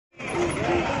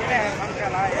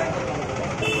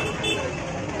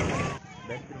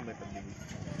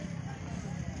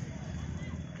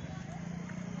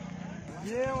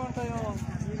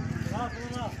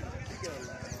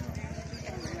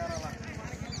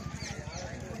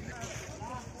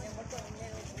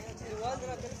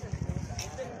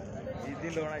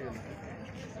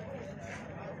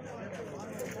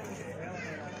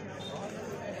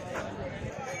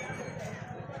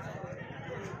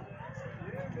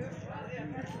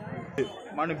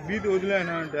మన బీట్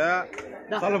వదిలేనా అంటే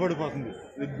చల్లబడిపోతుంది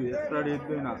ఎద్దు ఎక్కడ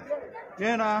ఎద్దు అయినా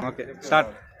నేనా okay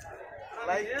start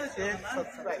like share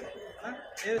subscribe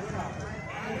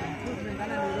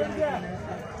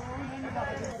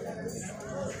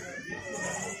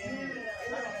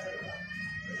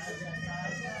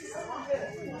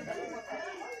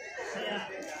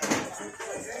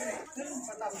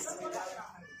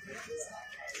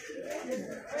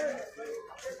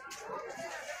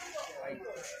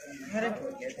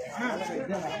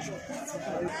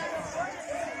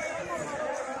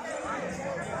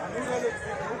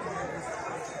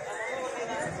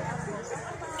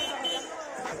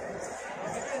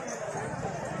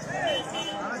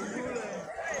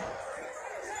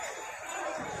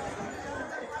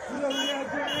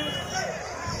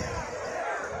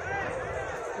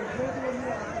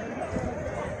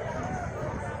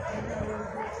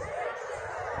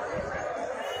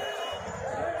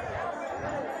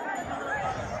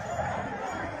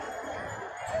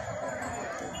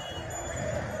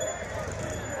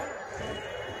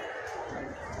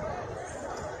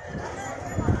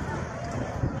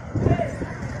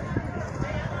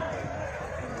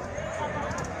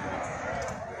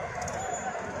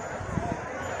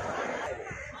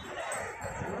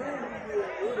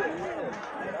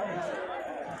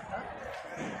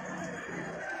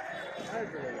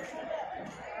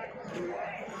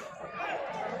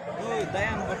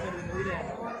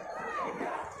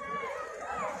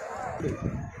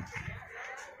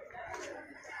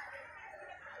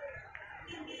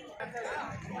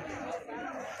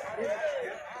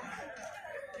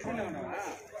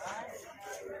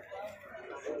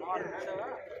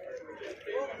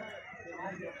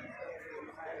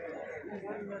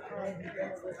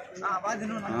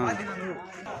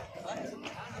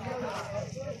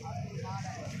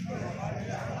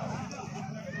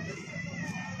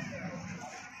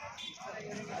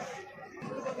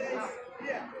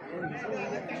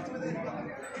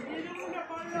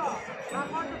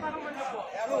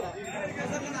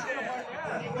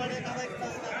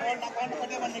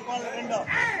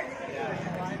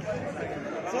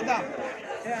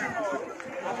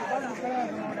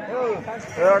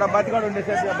బతికాడు ఉండే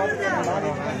సార్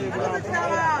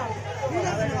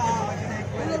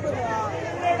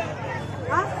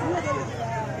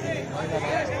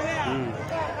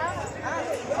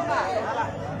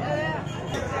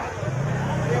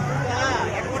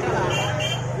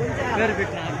పేరు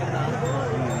పెట్టిన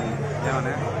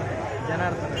ఏమన్నా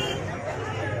జనార్దన్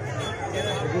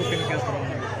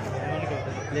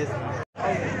ప్లేస్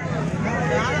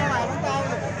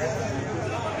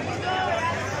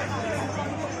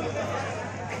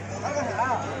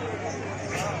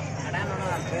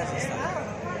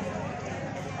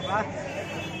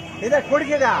ఇదే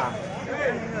కొడుకేదా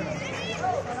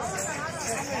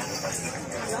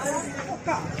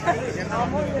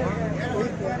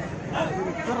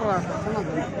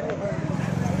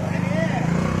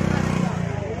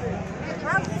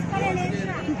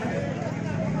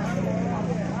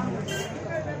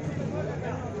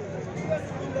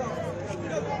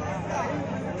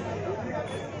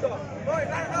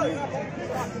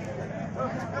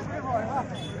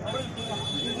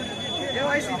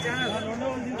AYC channel.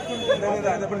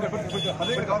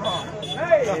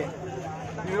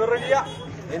 You ready? Yeah.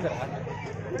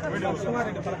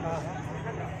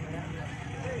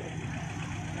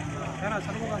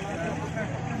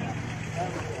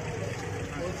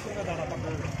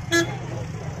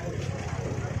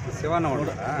 Sivan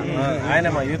Orde. I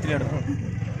am a youth leader.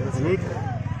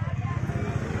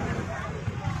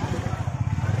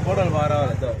 Total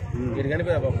vari. You're going to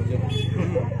be about to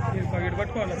forget what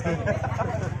call us.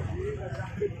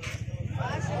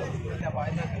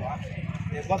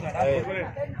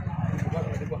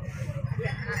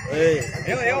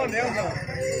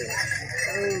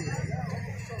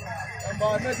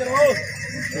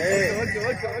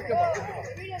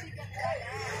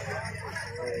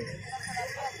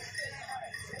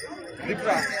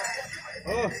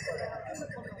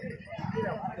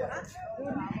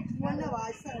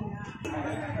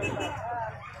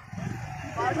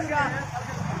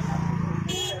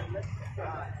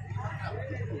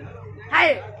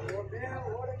 Hi.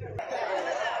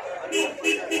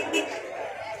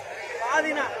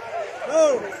 Adina.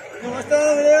 Oh, namaste.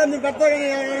 You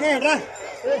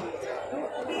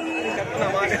got to go.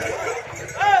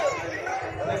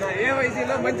 AYC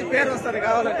లో మంచి పేరు వస్తారు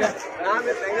కావాలంటే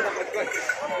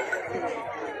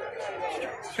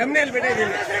thumbnail పెట్టేది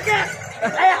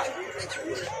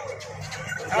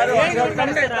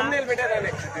thumbnail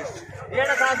పెట్టేదాన్ని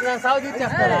సాగు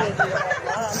తీసేస్తారా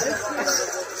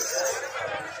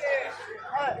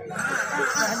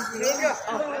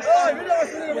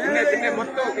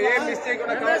మొత్తం ఏ mistake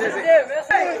కూడా కవర్ చేసి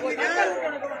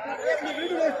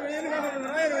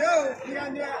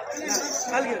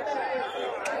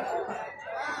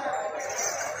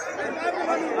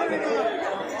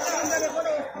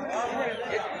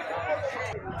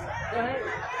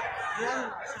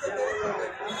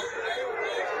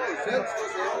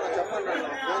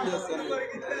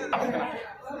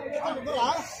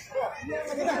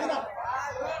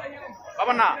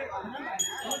బాబన్నా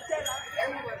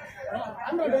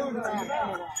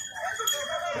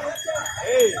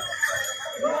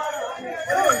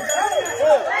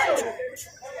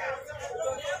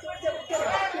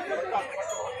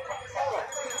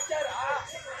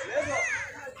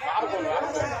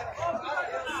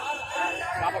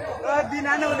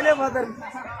దీనాన్ని వదిలేపోతారు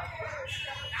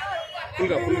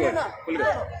ఫుల్గా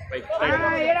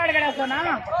ఏడాడగడేస్తానా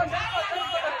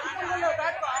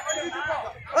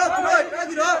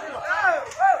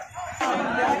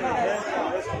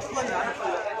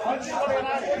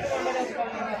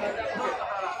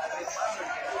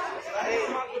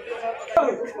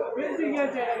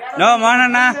నో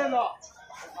మానన్నా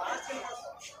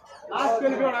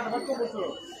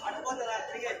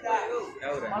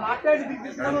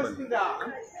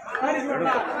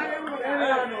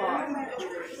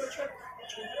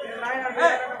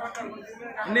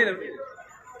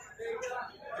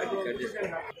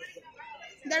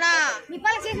మీ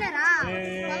పాలకి చేసినారా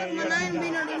పాలకి మా నాయన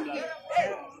పోయినాడు ఇంటికి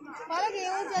పాలకి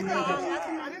ఎవరు చేస్తారు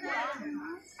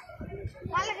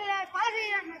పాలకి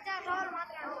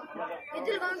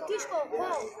ఎద్దులు కావాలి తీసుకో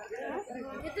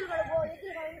ఎద్దులు కడుకో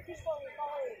ఎద్దులు కావాలి తీసుకో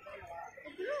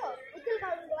ఎద్దులు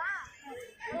కావాలి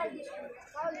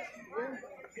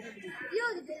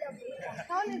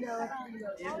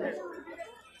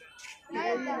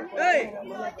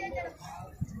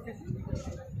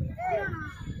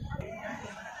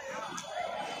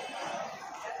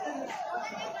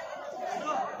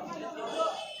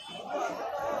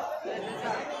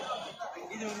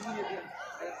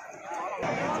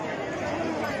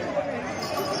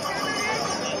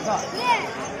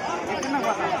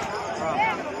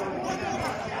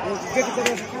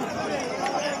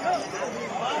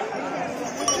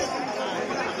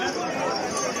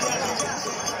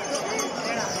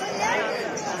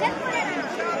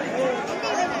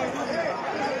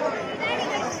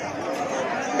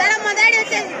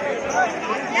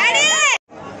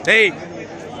Hey.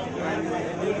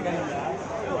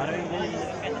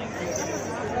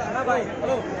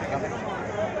 Hello.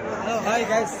 Hi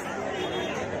guys.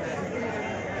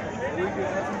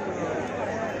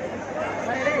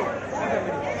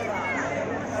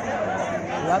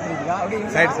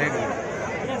 Side.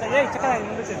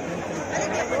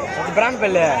 Brand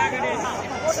pelle.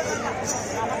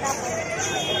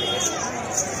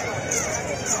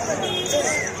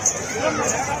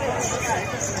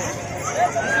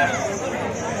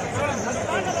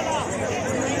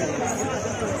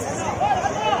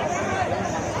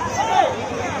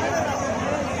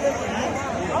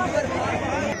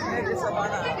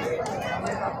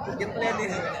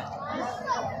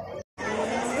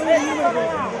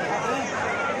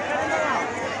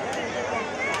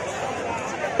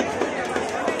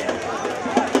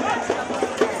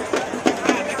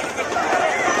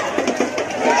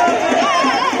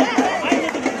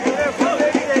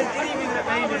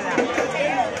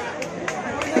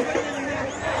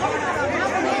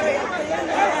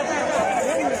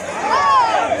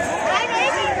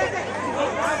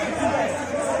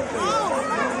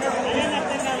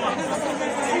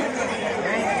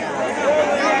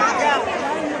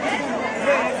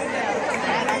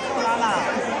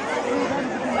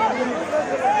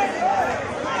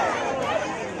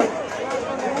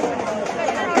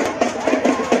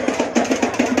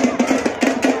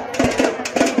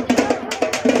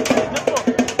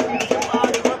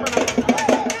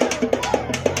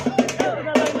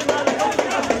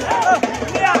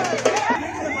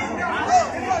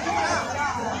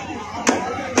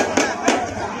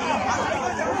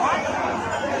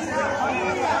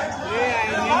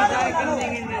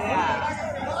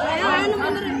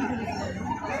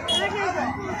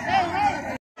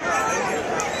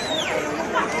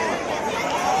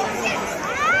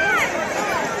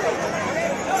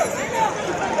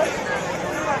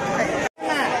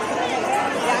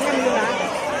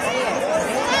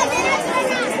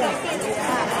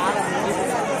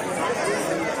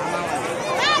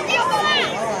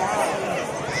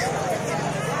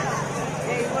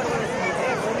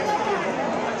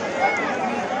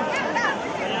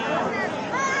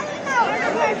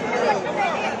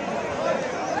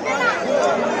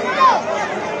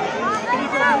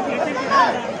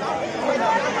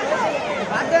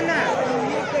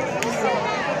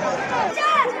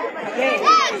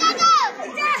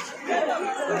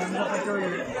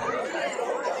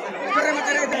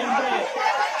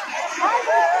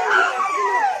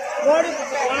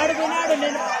 వాడుకున్నాడు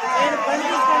నేను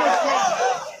పనిచేస్తాను.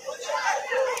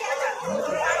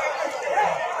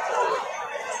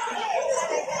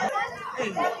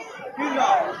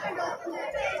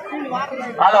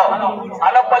 హలో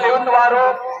అనుప్పల్లి ఉంది వారు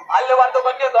అల్లు వంద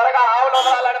మంది త్వరగా ఆవులు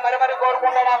వదలాలని మరి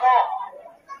కోరుకుంటున్నాము.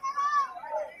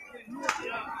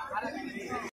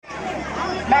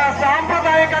 మా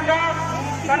సాంప్రదాయకంగా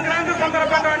సంక్రాంతి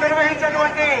సందర్భంగా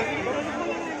నిర్వహించినటువంటి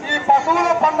ఈ పశువుల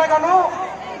పండుగను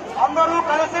అందరూ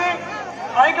కలిసి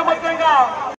ఐకమత్యంగా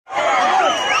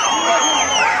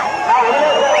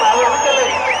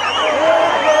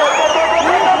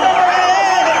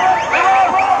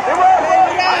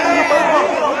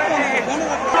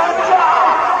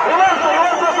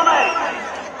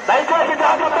దయచేసి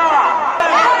జాగ్రత్త.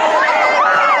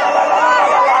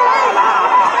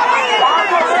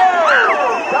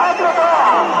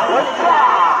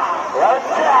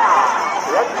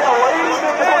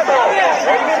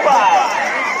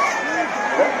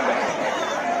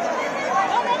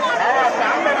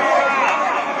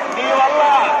 నీ వల్ల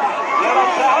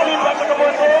గాలి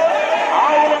పెట్టకపోతే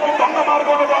ఆవులకు దొంగ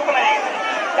మార్గంలో పోతున్నాయి.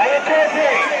 దయచేసి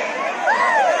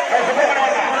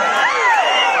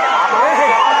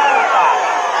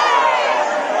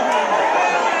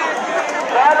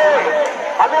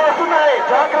అవి వస్తున్నాయి,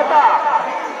 జాగ్రత్త.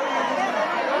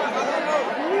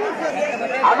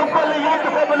 అనుపల్లి యూత్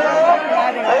సభ్యులు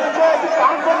దయచేసి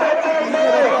కాన్సన్ట్రేట్ చేయండి.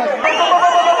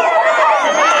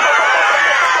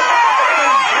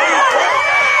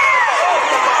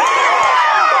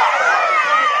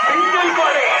 సింగిల్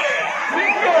బాడీ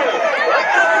సింగిల్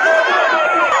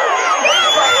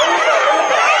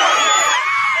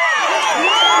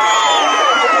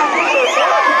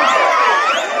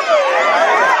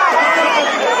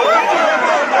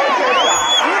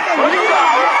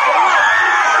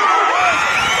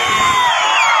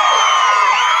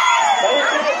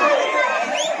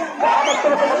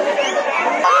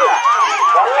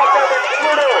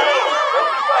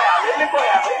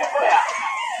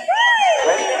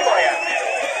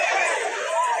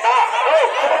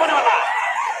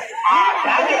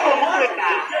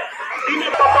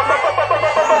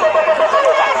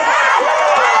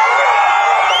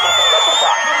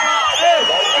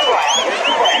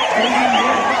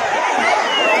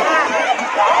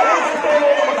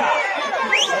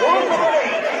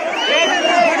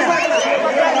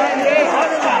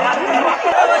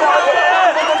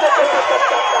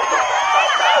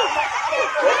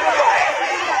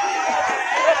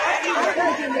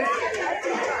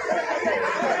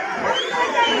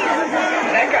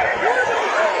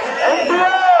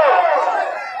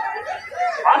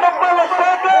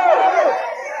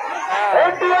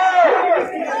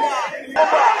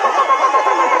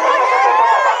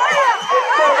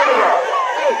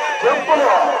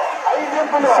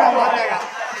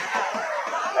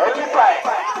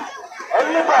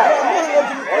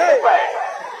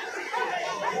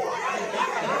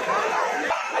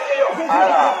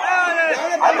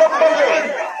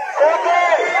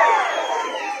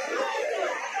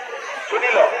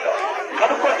సునీలో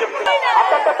కనుక్కొని చెప్పు.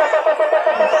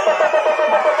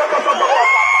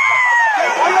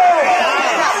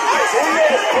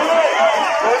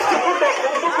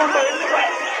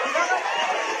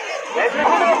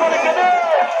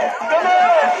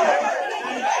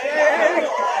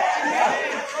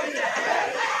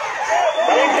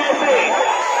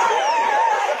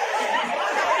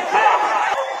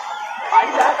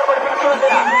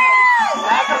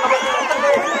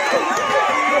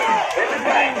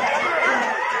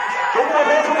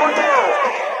 వేసుకుంటూ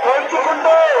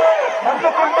కోల్చుకుంటూ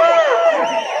అందుకుంటూ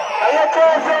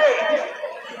దయచేసి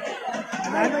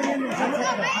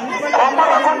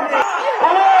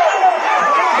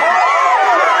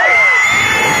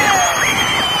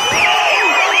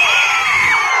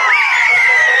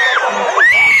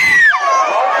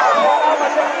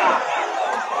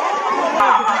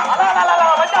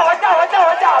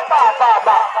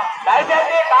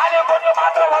దయచేసి ఖాళీ గుడ్లు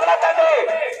మాత్రం వదలొద్దండి.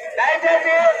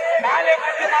 దయచేసి ఖాళీ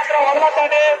గుడ్లు మాత్రం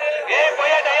వదలొద్దండి. ఏ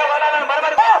పోయేటయ్యా వదలని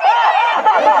మరమరి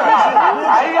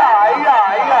అయ్యా అయ్యా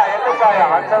అయ్యా ఎందుకాయ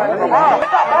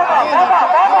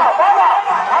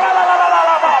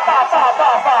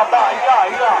అయ్యా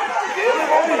అయ్యా ఏమి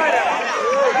పోతున్నాయా?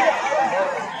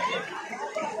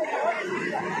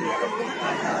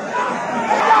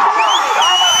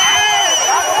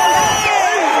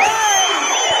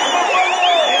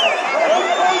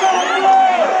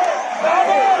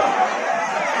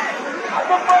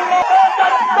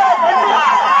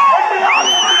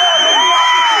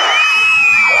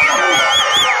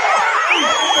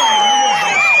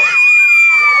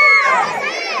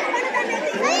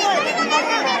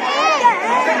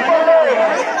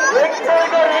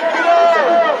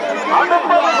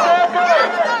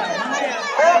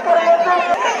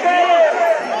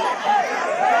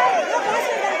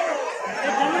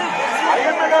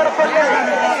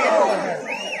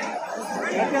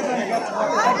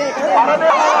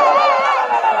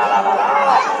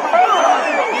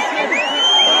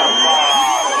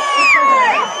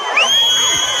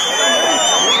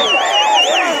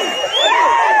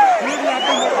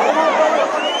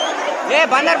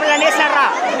 బందర్ పిల్ల నేసినాడ్రా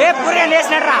పూరే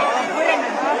నేసినాడ్రా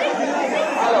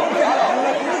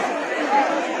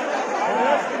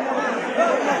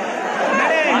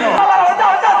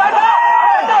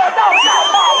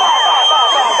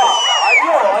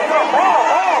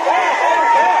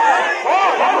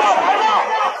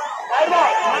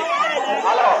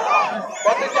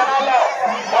కొద్ది జనాల్లో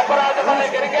గొప్పరాజుపల్లి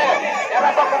గిరిగే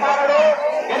ఎర్రప్ప కుమారుడు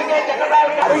గిరిగే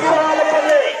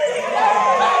అరిగిరాలపల్లి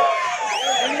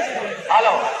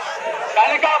హలో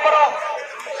కనికాపురం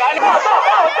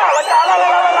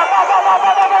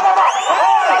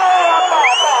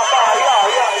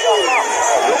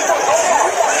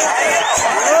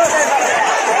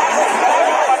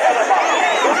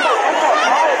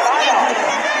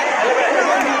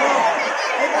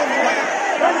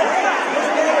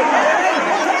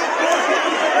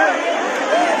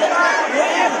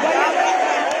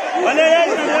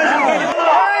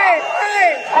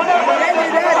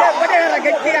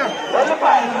గట్టిగా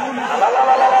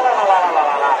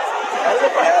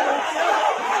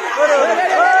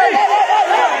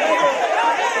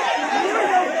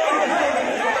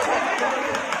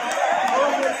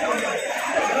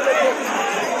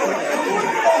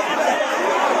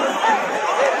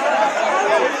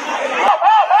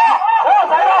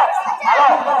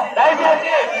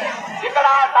దయచేసి ఇక్కడ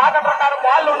తాట ప్రకారం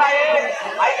వాళ్ళు ఉన్నాయి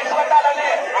అవి ఇష్టపడాలని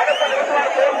అడుగుతున్న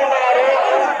కోరుకుంటున్నారు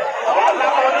వాళ్ళు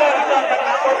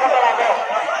కోరుకుంటున్నారు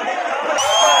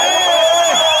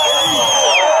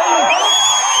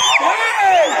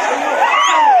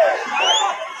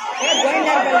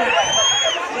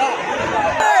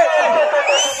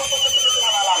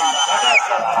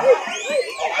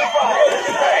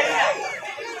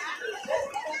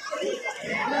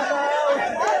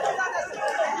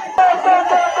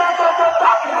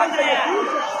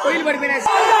కోయిలు పడిపోయినాయి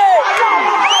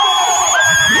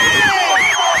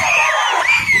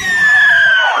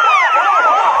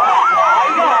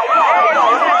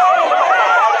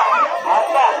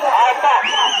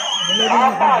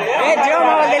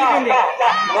జీవమావ తెలిపింది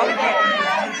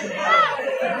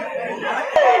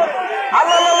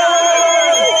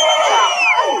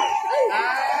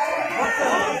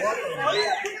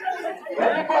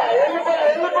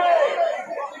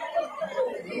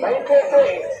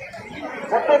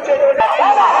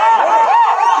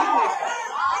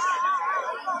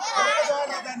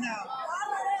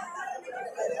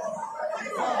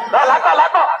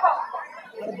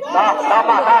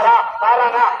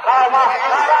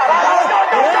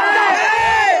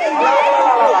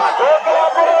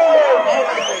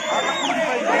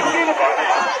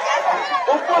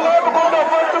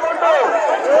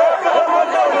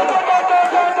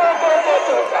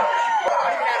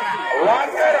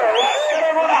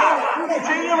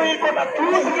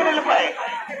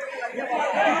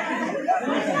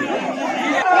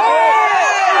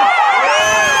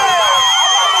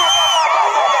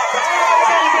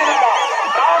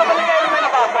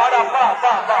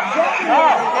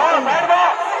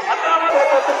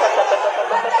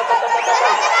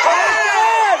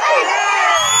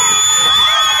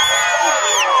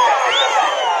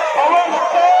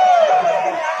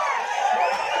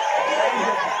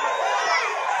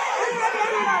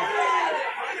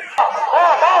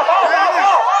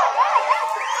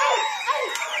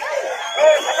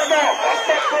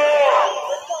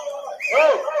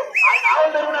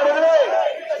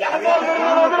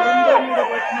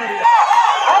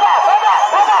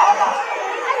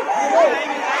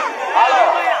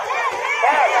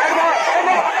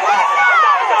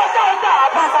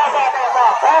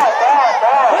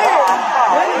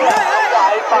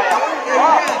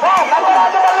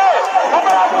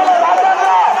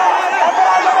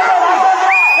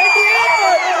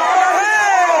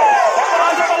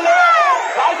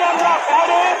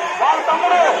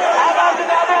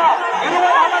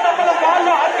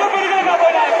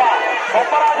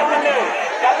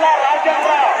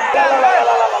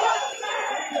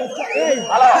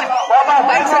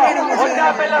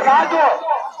రాజు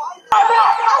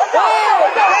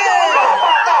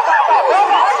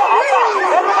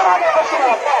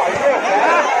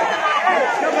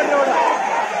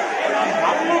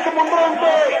అన్నికి ముందు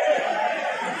ఉంటే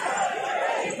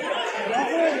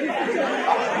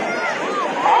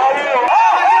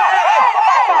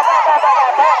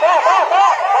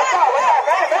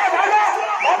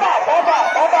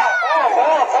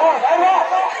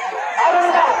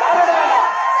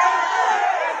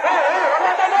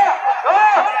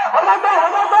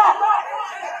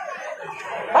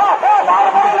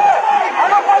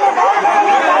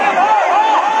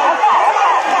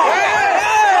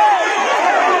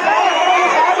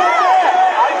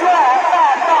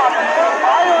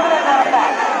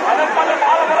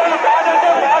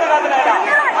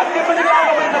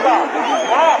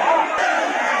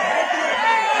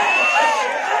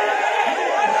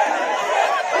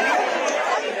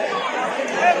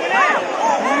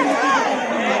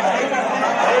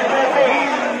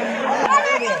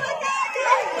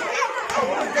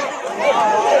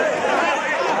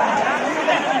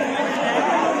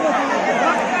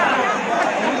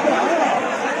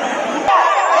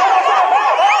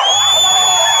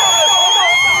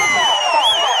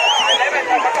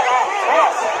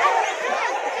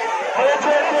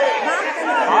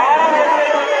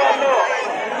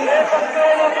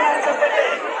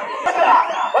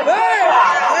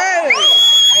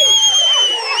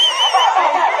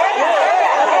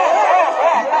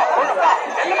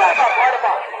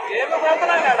ఏమి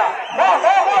పోతున్నాయి కదా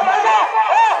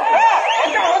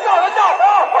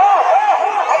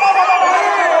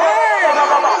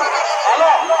హలో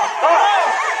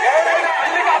ఎవరైనా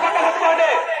అల్లికి అబద్ధం వస్తుంది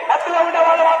మత్తులో ఉండే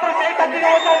వాళ్ళు మాత్రం చేయి తగ్గిగా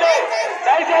ఉందండి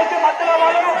దయచేసి మత్తులో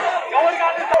వాళ్ళు ఎవరు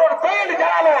కానీ పోయండి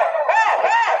జనాలు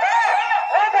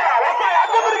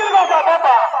అగ్గి పురుగులు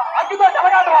అగ్గితో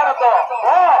జలగాట వాడద్దు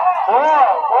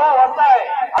వస్తాయి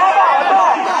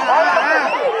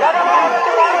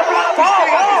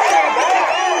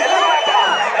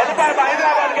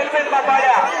హైదరాబాద్ గెలిపింది మా పాయ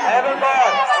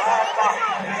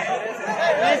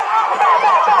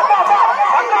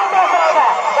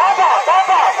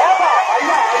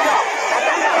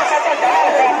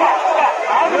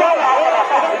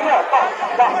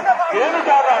ఏమి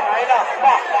కాదా ఆయన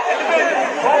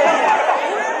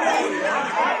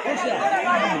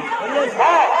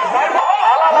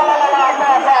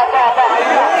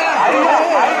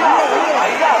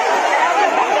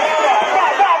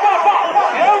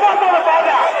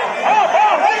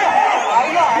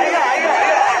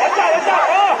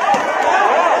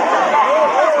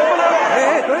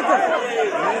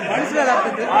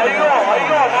అయ్యో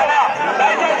అయ్యో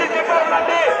దయచేసి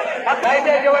చెప్పండి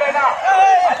దయచేసి ఎవరైనా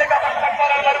అల్లిగా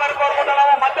పట్టుకోవాలని మరి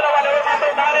కోరుకుంటున్నాము మధ్యలో వాళ్ళు ఎవరు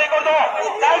మాత్రం దారేయకూడదు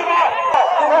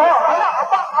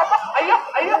అయ్యో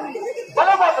అయ్యో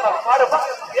బలం పోతున్నారు వాడు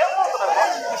ఏం పోతున్నారు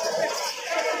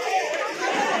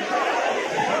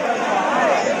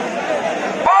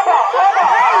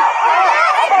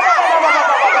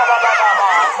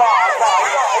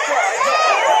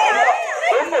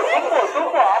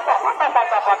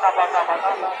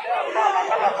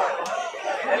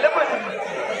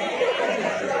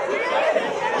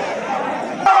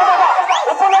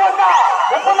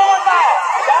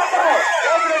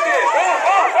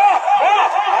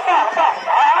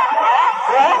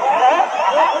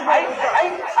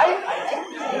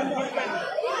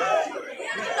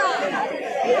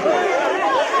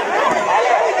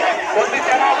కొద్ది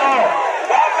జనాలు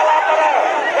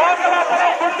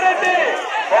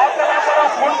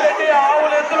గుండ్రెడ్డి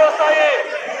ఆవులు ఎద్దులు వస్తాయి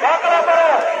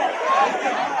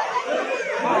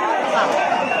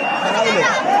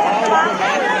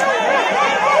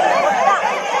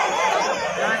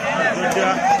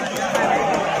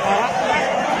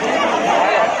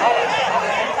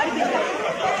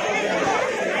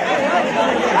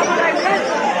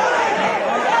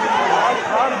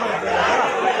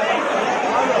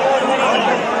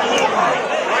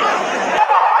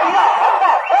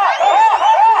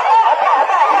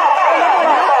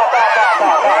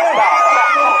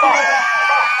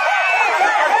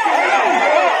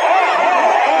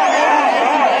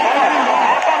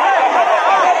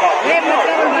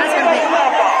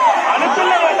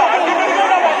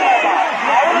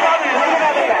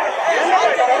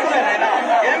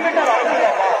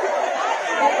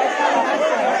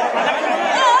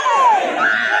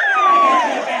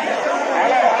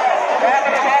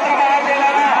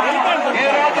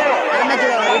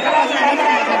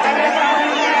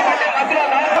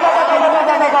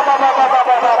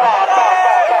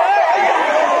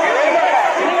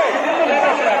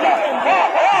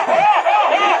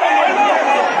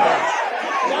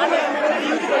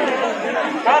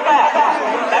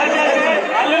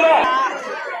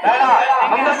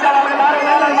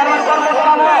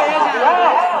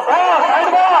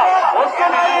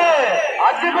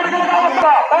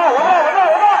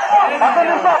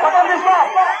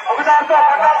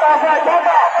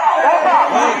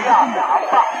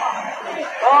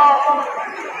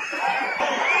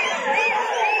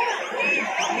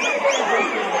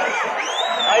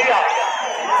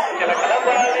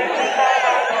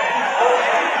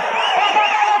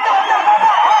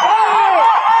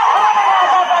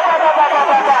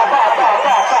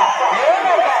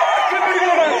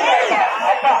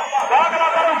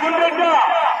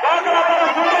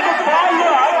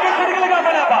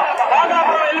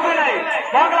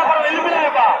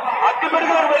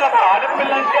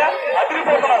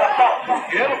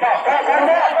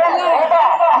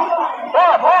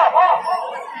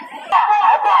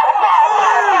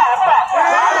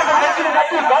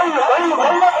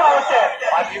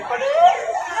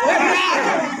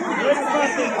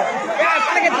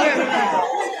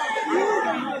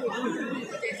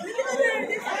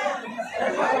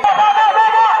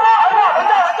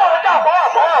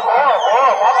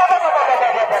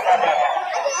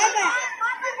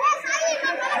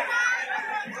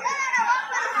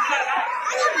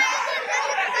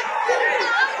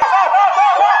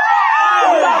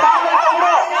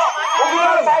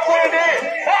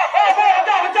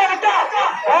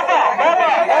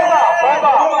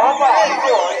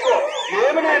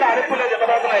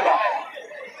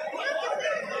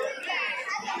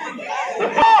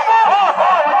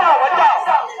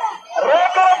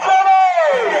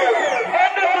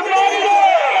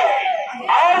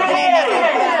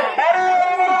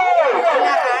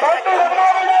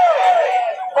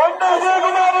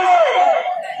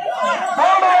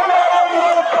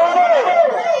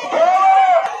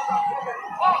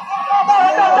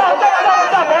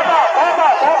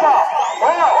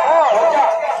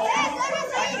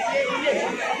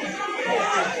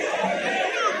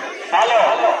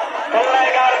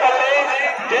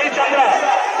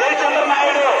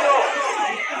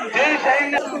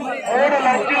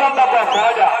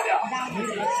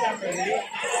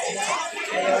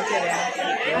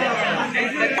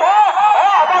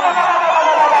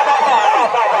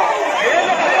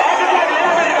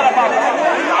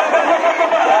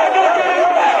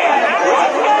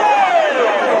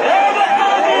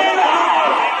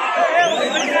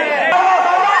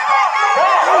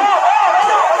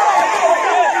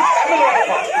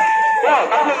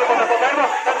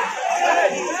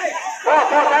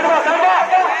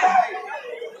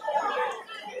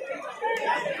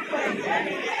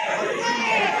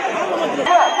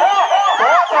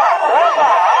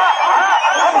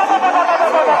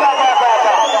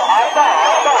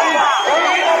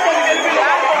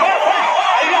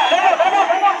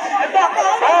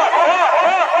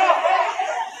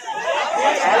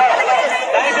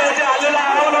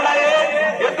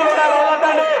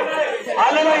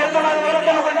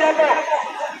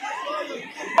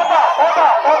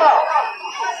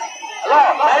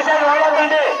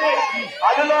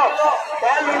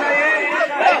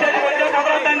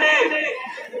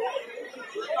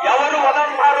ఎవరు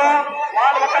వదలుతారో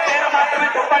వాళ్ళు ఒక పేరు మాత్రమే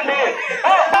చెప్పండి.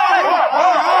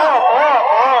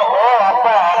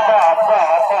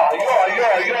 అయ్యో అయ్యో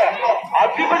అయ్యో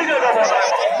అగ్గిపడి కదా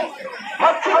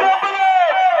పచ్చికాపలే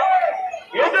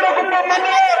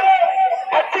ఎదురకుంటామని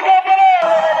పచ్చికాపలే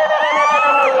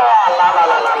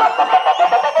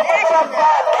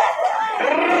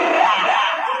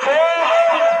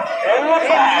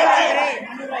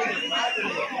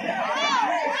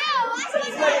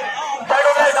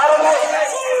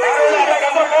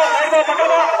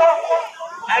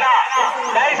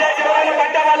దయచేసి ఎవరైనా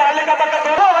పట్టే వాళ్ళు అల్లిక పక్కన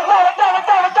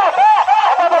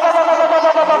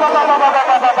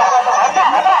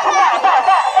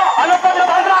అనుపల్లి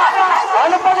చంద్ర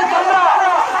అనుపల్లి చంద్ర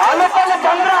అనుపల్లి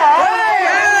చంద్ర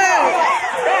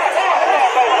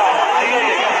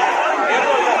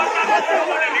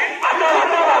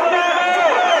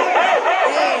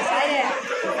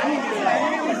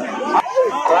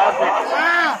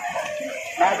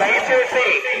దయచేసి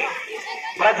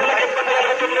ప్రజలకు ఇబ్బంది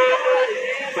కలుగుతుంది.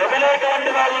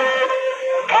 వదిలేటువంటి వాళ్ళు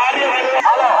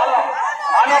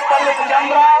అనుపల్లి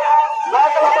చంద్ర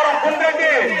లోకలపురం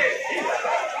గుండ్రెడ్డి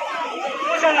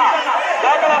సూచన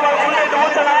లోకలపురం గుండ్రెడ్డి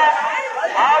సూచన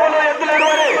ఆవులు ఎద్దులు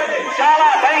ఎరువని చాలా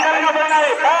భయంకరంగా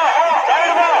పోయినాయి.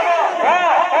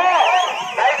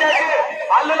 దయచేసి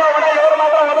అల్లులో కూడా ఎవరు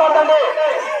మాత్రం వదలొద్దండి.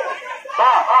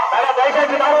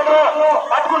 దయచేసి దారులు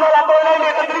పట్టుకున్న వాళ్ళు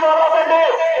ఇక్కడ తిరిగి వదలొద్దండి.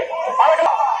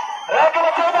 రేఖల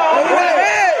చేతులు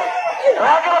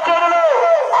రేఖల చేతులు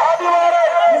ఆదివారం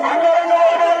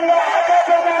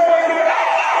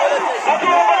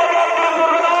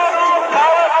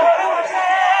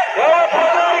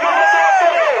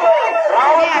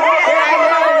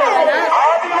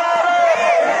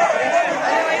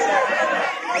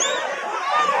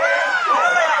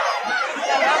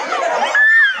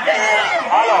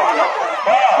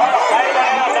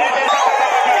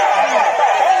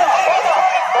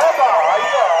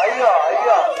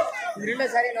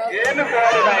ఏమి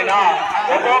పోలేదు ఆయన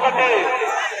ఒక్కొక్కటి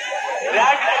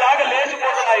లాగా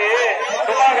లేచిపోతున్నాయి.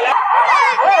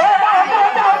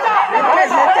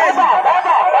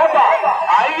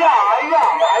 అయ్యా అయ్యా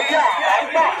అయ్యా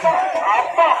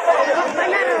అబ్బా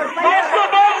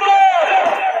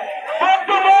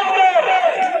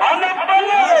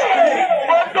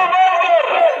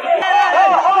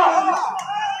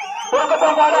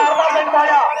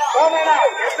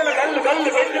ఎత్తులు గల్లు గల్లు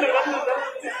ఎత్తులు గల్లు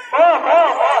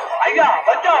అయ్యా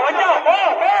వచ్చా వచ్చా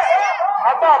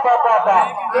అబ్బా అబ్బా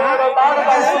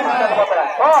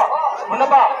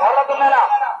ఉన్నబ్బా వాళ్ళకున్నారా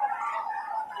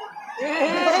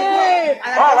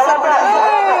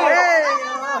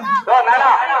నాయన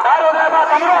దారి వదిలేబా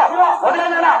తమ్ముడు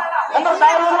వదిలేనా ముందు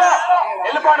దారి వదిలే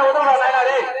వెళ్ళిపోండి వదులు నాయన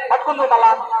రే పట్టుకుందు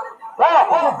మళ్ళా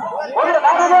వదిలే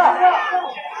దారి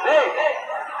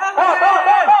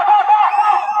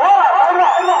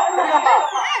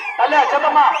తల్లి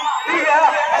చెప్పమ్మా తిరిగా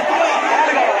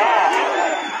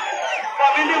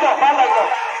ఇంటికి పాలు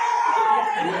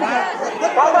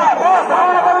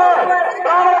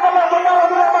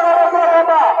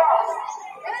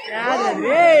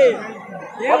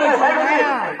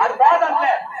అది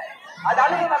బాగుందంటే అది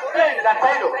అల్లి నాకు వదిలేయండి దాని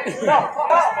సైడు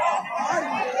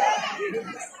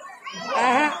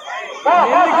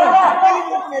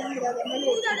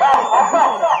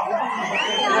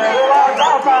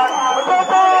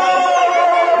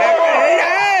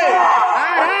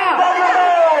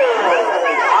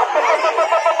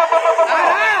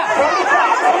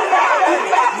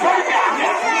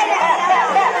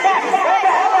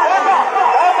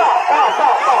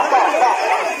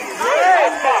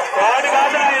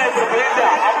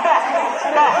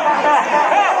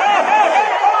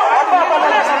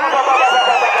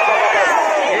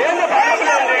ఏం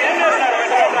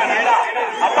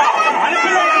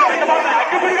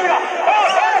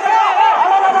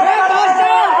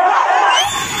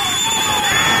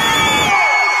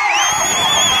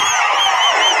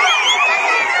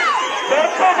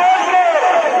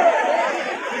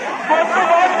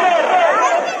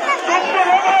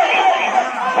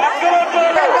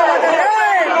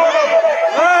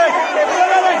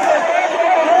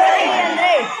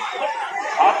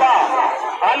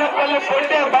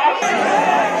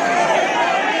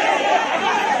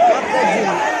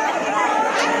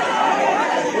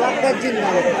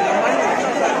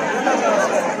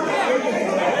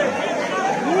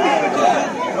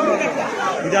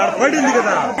ఇది ఆడ పడింది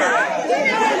కదా.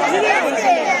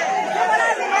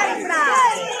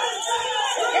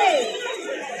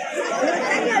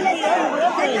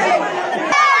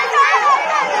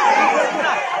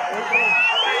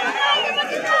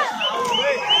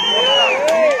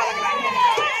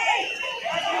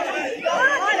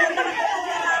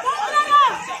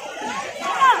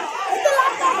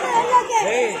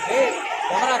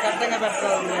 కరెక్ట్గా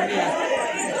పెట్టాలి.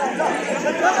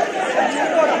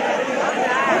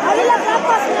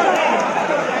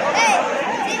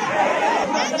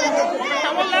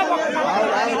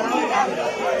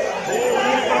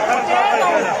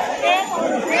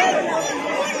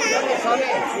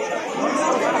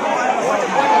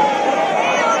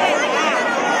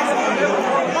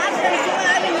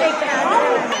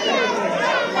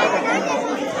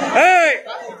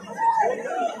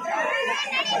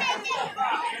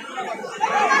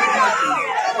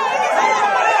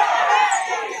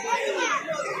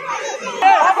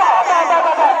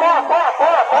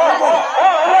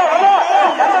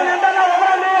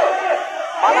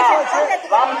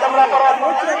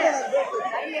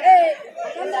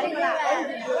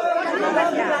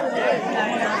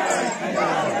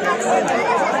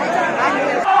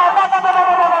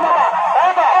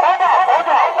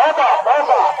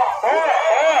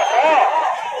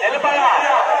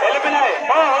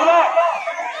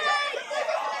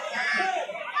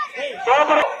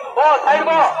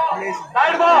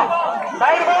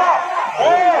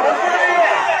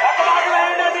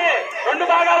 రెండు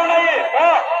భాగాలు ఉన్నాయి.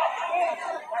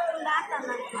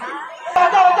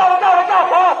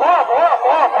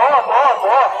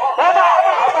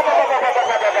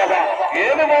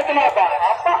 ఏమి పోతున్నావా?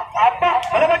 అప్ప అప్ప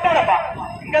మొదలుపెట్టాడప్ప.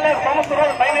 ఇంకా లేదు, సంవత్సరం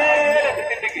రోజులు పైనే లేదు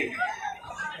ఇంటికి.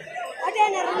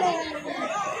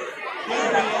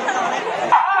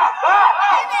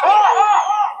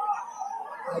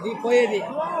 అది పోయేది.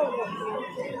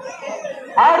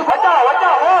 ఆడు వచ్చా వచ్చా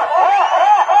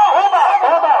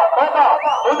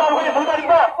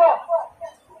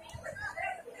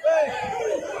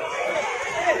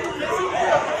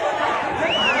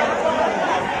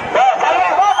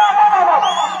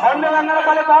Mondivengana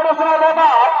పాడొస్తున్నాడు బాబా.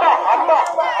 అప్ప అప్ప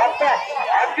అప్ప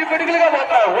అగ్గి పిడికిలుగా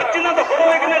పోతున్నావు. వచ్చినంత గొడవ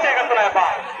ఎగిరినట్టే కడుతున్నాయప్ప.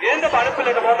 ఏంటప్ప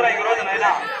అడుపులేదు పోతున్నా ఈ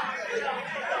రోజునైనా.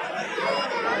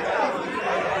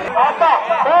 అప్ప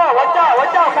వచ్చా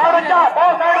వచ్చా సైడ్ వచ్చా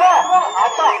సైడ్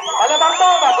అప్ప అదే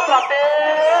పడతావు అంతే.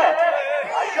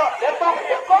 అయ్యో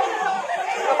ఎక్కువ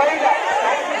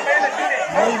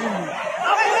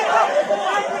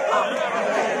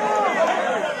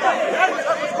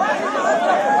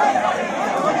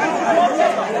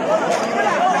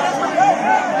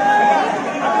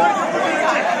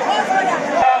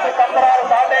సంబరాలు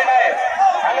స్టార్ట్ అయినాయి.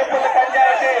 అనుపల్లి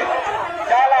పంచాయతీ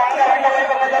చాలా అంగరంగ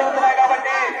వైభవంగా జరుగుతున్నాయి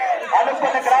కాబట్టి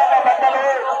అనుపల్లి గ్రామ పెద్దలు,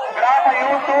 గ్రామ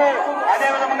యూత్,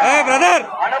 అదేవిధంగా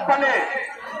అనుపల్లి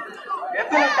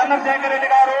ఎత్తుల చంద్రశేఖర్ రెడ్డి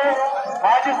గారు,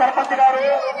 మాజీ సర్పంచ్ గారు,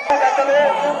 పెద్దలు,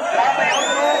 గ్రామ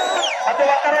యూత్ ప్రతి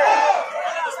ఒక్కరూ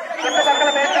చుట్టుపక్కల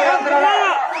మేస్త్రులందరూ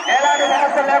ఎలాంటి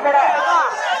సమస్యలు లేకుండా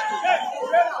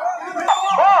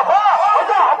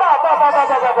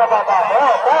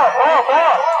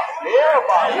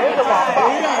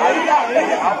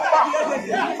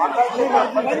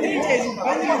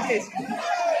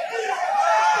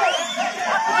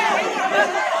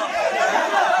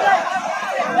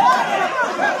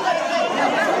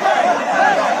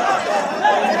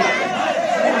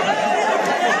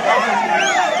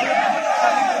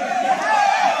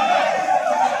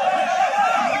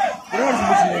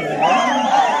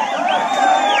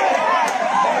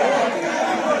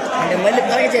మళ్ళీ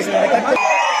త్వరగా చేసి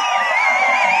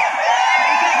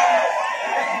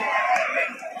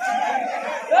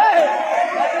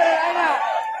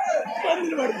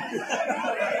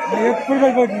ఎప్పుడు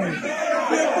పడిపోతుంది.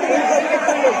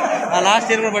 లాస్ట్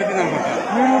ఇయర్ కూడా పడుతుంది అనుకుంటా.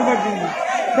 మీరు కూడా పడుతుంది.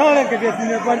 దోళక్క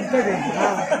చేసింది పడుతుంది.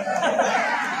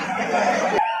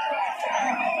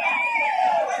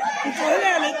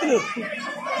 ఎత్తులు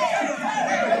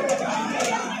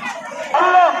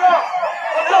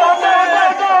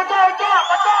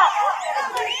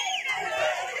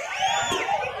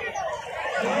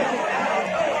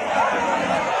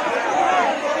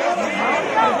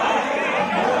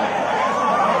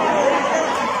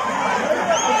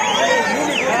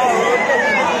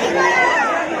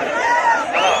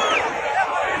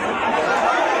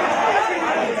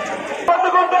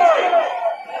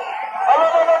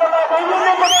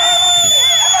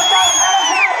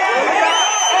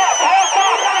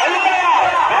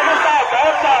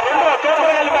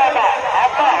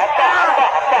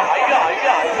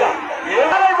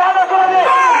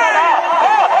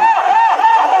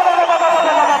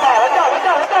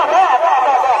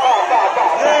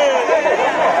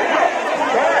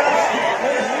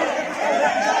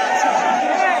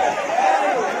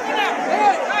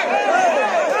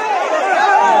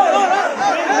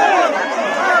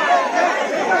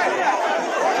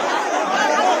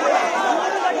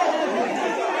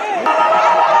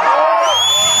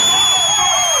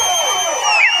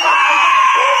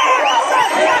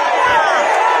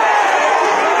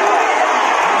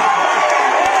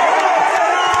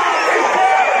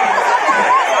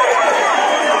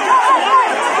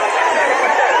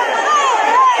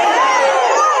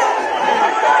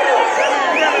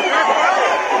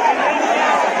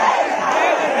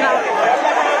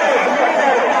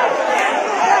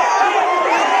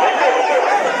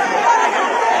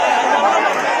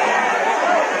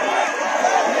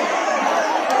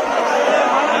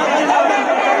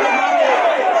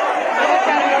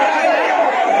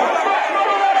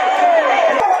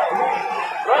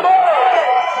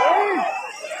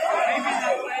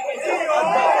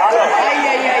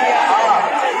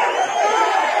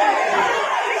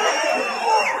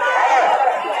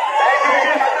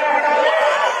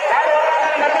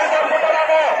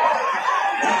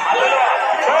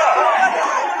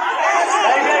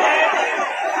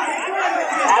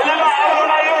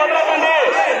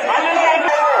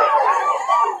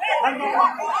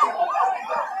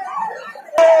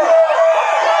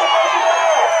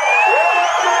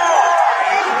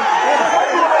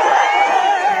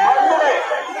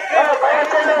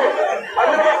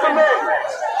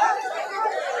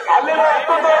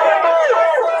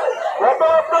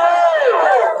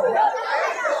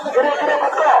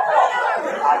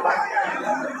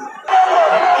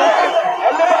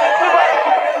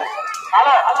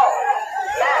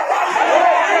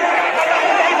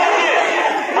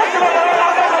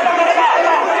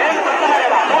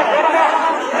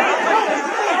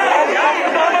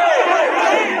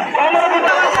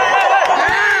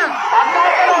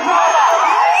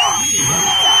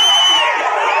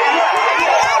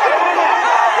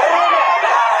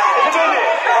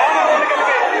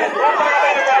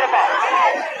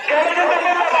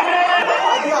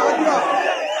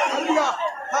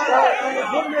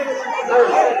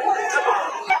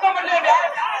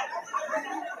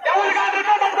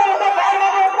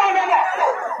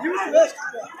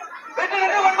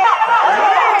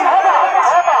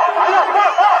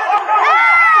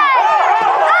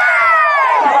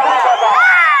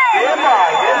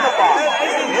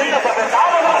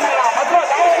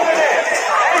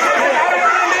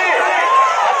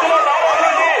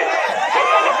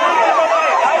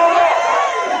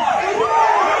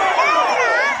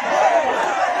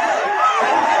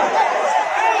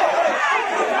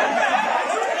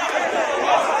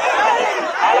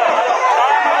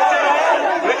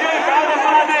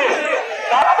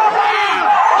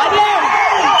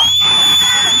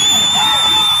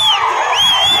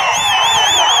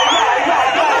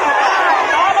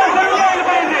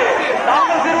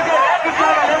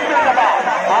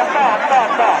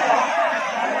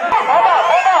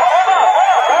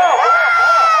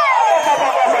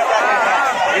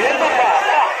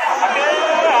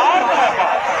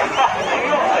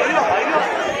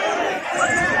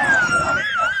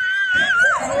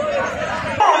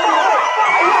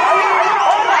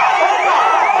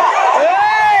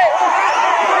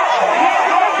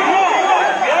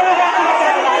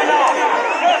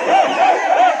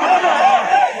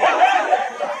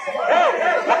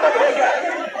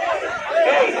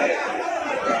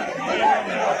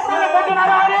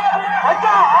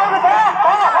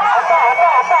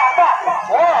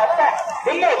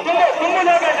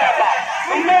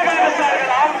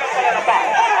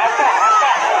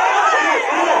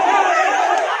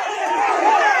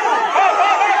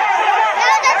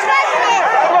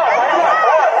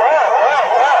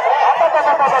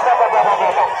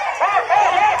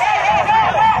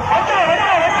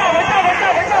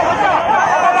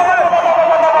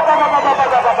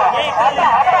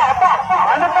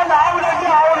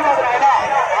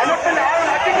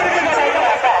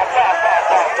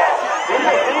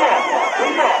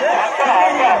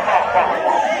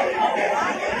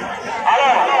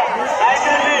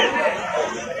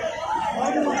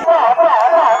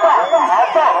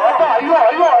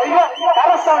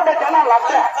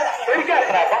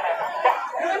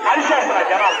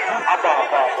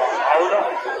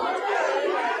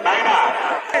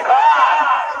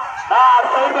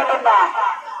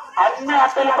అన్ని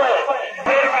అట్టలపై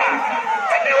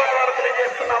ధన్యవాదాలు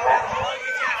తెలియజేస్తున్నాము.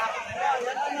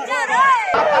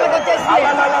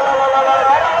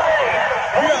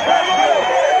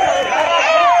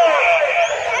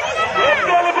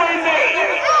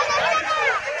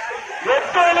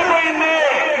 ఎత్తుపోయింది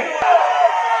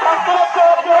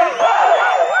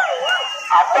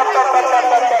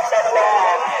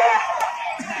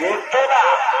ఎత్తున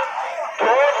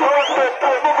తోసుకుంటూ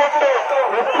తప్పుకుంటూ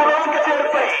ఎత్తులోకి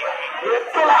చెడిపోయి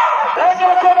ఎత్తుల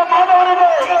రేఖలచ్చేది మాధవుడు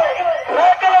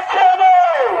రేఖలచ్చేది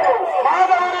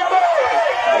మాధవుడు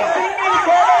సింగిల్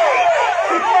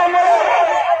సినిమాలో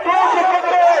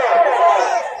తోసుకుంటూ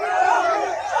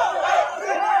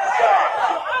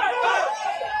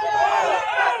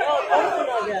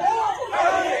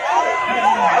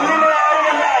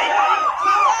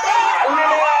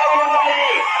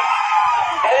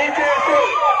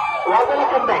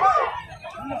వదులుకుంది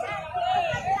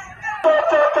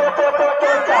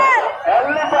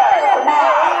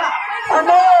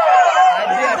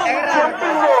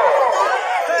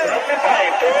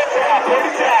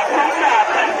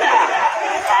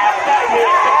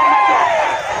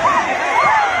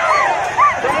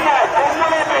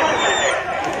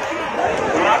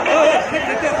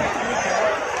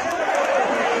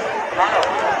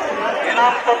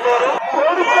ఇనాం పొందోరు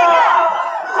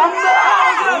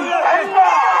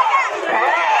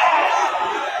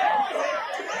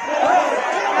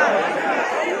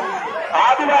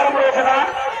ఆదివారం రోజున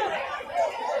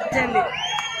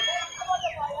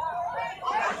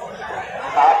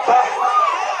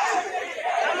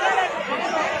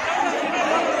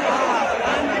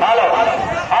హలో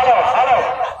హలో హలో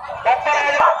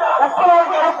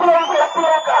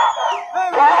ఉప్పులోక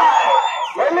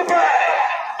వెళ్ళిపోయి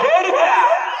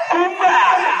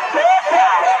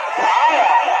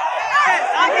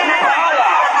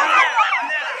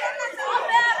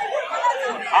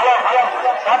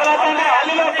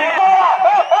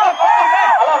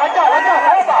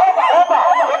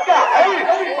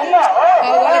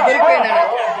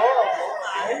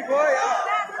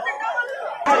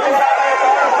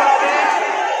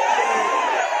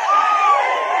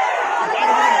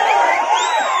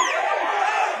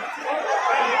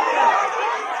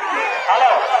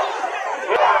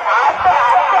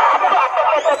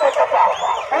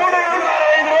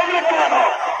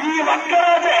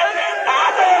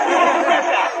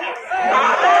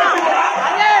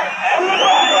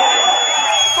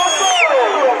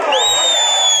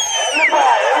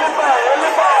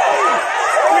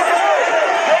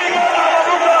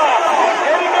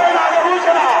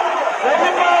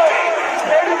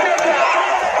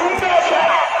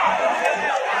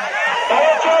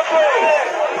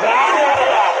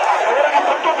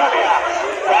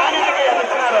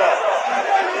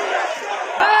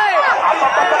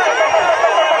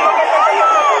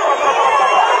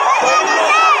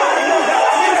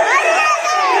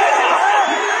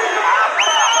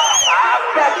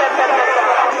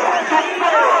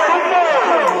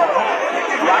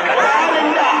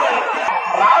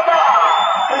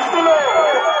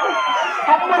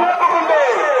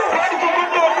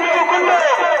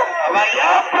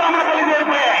వ్యాపారాలు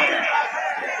చేరిపోయాయి.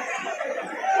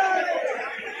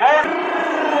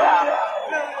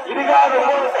 ఇది కాదు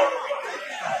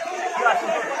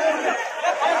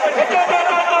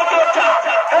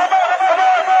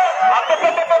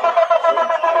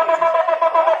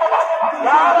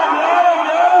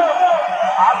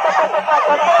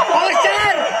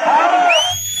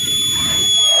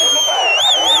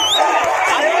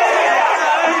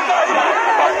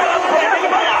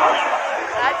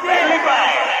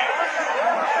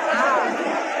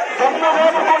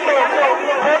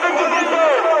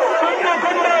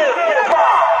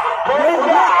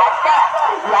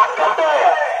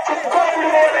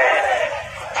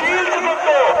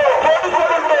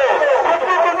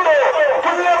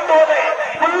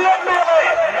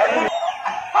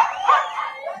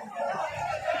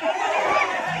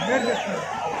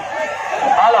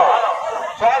హలో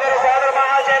సోదర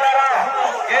మహాశైలారా,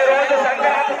 ఈ రోజు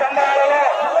సంక్రాంతి సంబరాలలో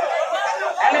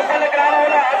అనుపల్లి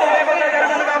గ్రామంలో అటువైపుగా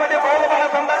జరుగుతుంది కాబట్టి బహుళ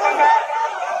సందర్భంగా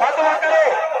ప్రతి ఒక్కరూ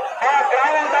ఆ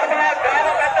గ్రామం తరఫున గ్రామ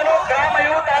పెద్దలు గ్రామ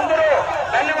యువత అందరూ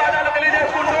ధన్యవాదాలు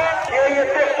తెలియజేసుకుంటూ ఏ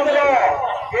ఎత్తేస్తుందో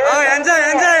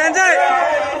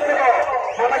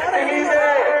మనకు తెలియదు,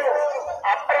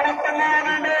 అప్రమత్తంగా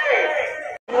ఉండండి.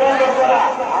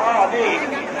 అది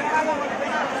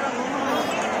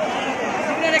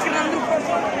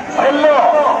సెల్లు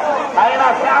ఆయన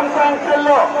శాంసంగ్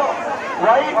సెల్లు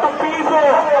వైట్ పీసు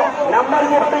నెంబర్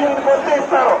చెప్తే ఇంటికి వస్తే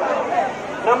ఇస్తారు.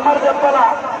 నెంబర్ చెప్పాలా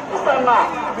ఇస్తానా,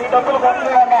 మీ డబ్బులు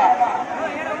పట్టలేదన్నా.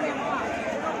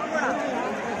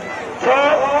 సో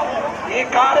ఈ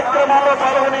కార్యక్రమంలో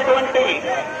పాల్గొనేటువంటి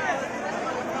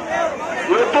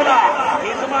ఎద్దుల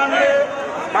యజమానులు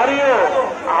మరియు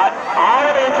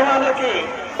ఆవిడ యజమానులకి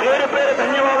పేరు పేరు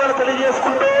ధన్యవాదాలు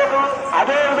తెలియజేసుకుంటూ,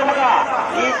 అదే విధముగా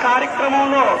ఈ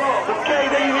కార్యక్రమంలో ముఖ్య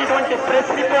ఇదైనటువంటి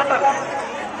press reporters,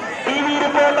 TV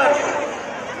reporters,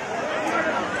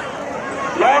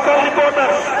 local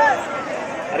reporters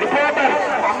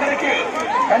అందరికీ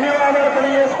ధన్యవాదాలు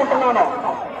తెలియజేసుకుంటున్నాను.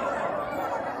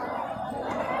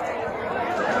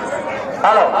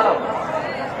 హలో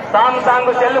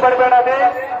సాంగ్ చెల్లు పడిపోయినది,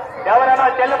 ఎవరైనా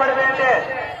చెల్లు పడిపోయింది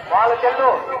వాళ్ళ చెల్లు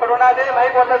ఇక్కడ ఉన్నది,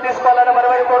 మైక్ వద్ద తీసుకోవాలని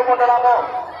మరి కోరుకుంటున్నాము.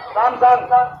 సాంగ్